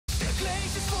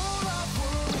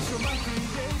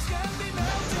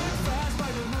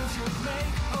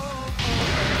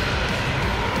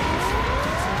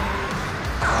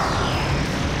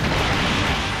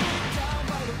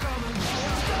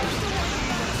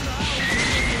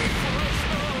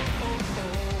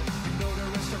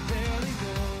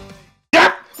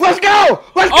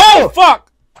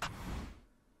fuck!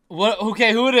 What?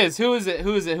 Okay, who it is? Who is it?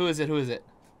 Who is it? Who is it? Who is it?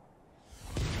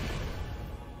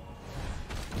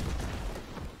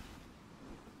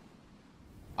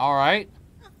 All right.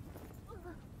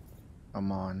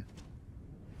 Come on.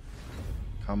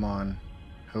 Come on.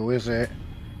 Who is it?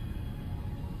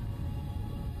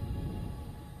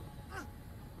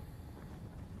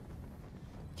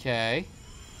 Okay.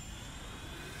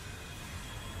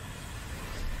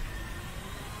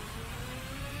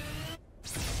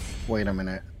 Wait a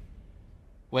minute.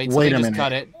 Wait, so they just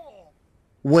cut it.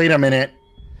 Wait a minute.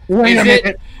 Wait a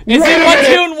minute. Is it what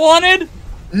Toon wanted?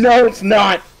 No, it's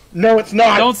not. No, it's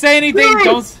not. Don't say anything. Dude!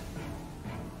 Don't.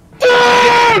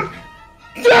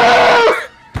 Dude!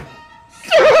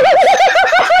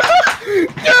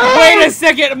 Wait a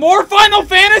second. More Final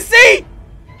Fantasy?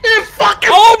 It's fucking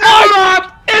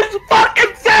Sephiroth! It's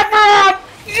fucking Sephiroth!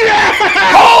 Yeah!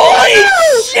 Holy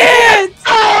shit!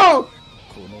 Oh!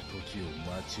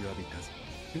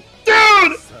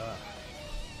 Dude!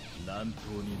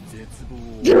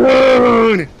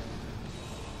 Dude!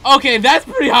 Okay, that's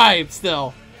pretty hype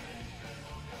still.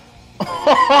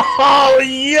 Oh,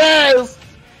 yes!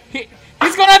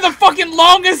 He's gonna have the fucking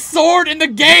longest sword in the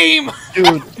game!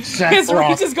 Dude, his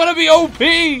reach is gonna be OP!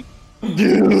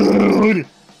 Dude!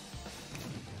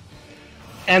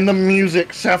 And the music,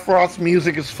 Sephiroth's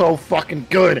music is so fucking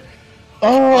good.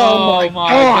 Oh, my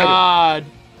god!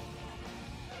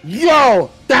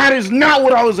 Yo, that is not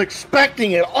what I was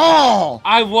expecting at all!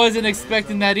 I wasn't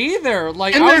expecting that either.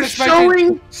 Like, and I they're was expecting...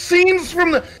 showing scenes from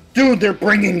the... Dude, they're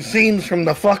bringing scenes from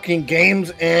the fucking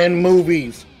games and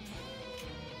movies.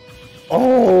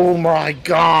 Oh my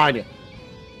god.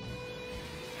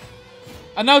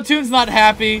 I know Toon's not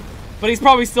happy, but he's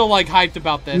probably still, like, hyped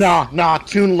about this. Nah,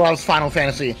 Toon loves Final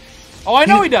Fantasy. Oh, I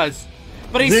know he does.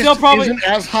 But he's still probably... isn't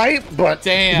as hype, but...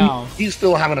 Damn. He's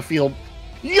still having a field.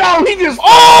 Yo, he just...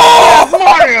 Oh!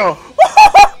 Mario!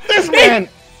 This man...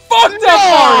 Fucked up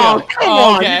Mario! Come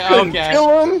on, okay, you couldn't okay. kill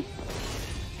him?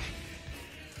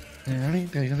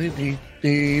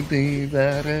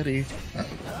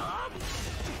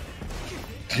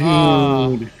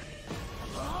 Dude.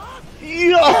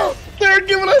 Yo, they're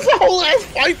giving us a whole ass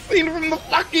fight scene from the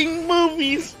fucking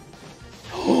movies.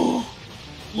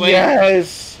 Wait,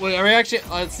 yes. Wait, are we actually...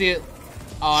 let's see it.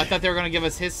 Oh, I thought they were going to give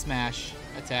us his smash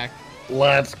attack.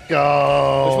 Let's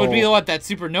go. Which would be, what, that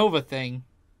supernova thing.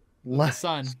 The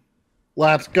sun.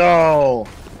 Let's go.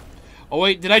 Oh,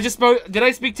 wait, did I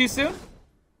speak too soon?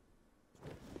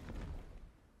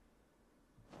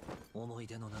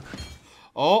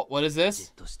 Oh, what is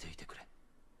this?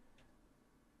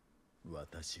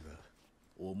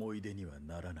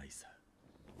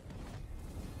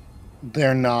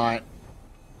 They're not.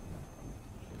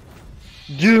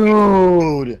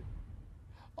 Dude.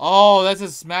 Oh, that's a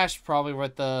smash probably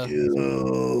with the...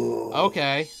 Dude.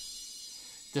 Okay.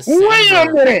 December. Wait a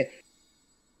minute.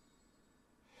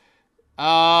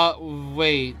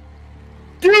 Wait.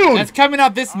 Dude. That's coming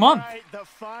out this month. The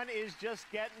fun is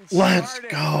just getting Let's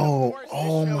started. go.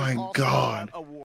 Oh my god.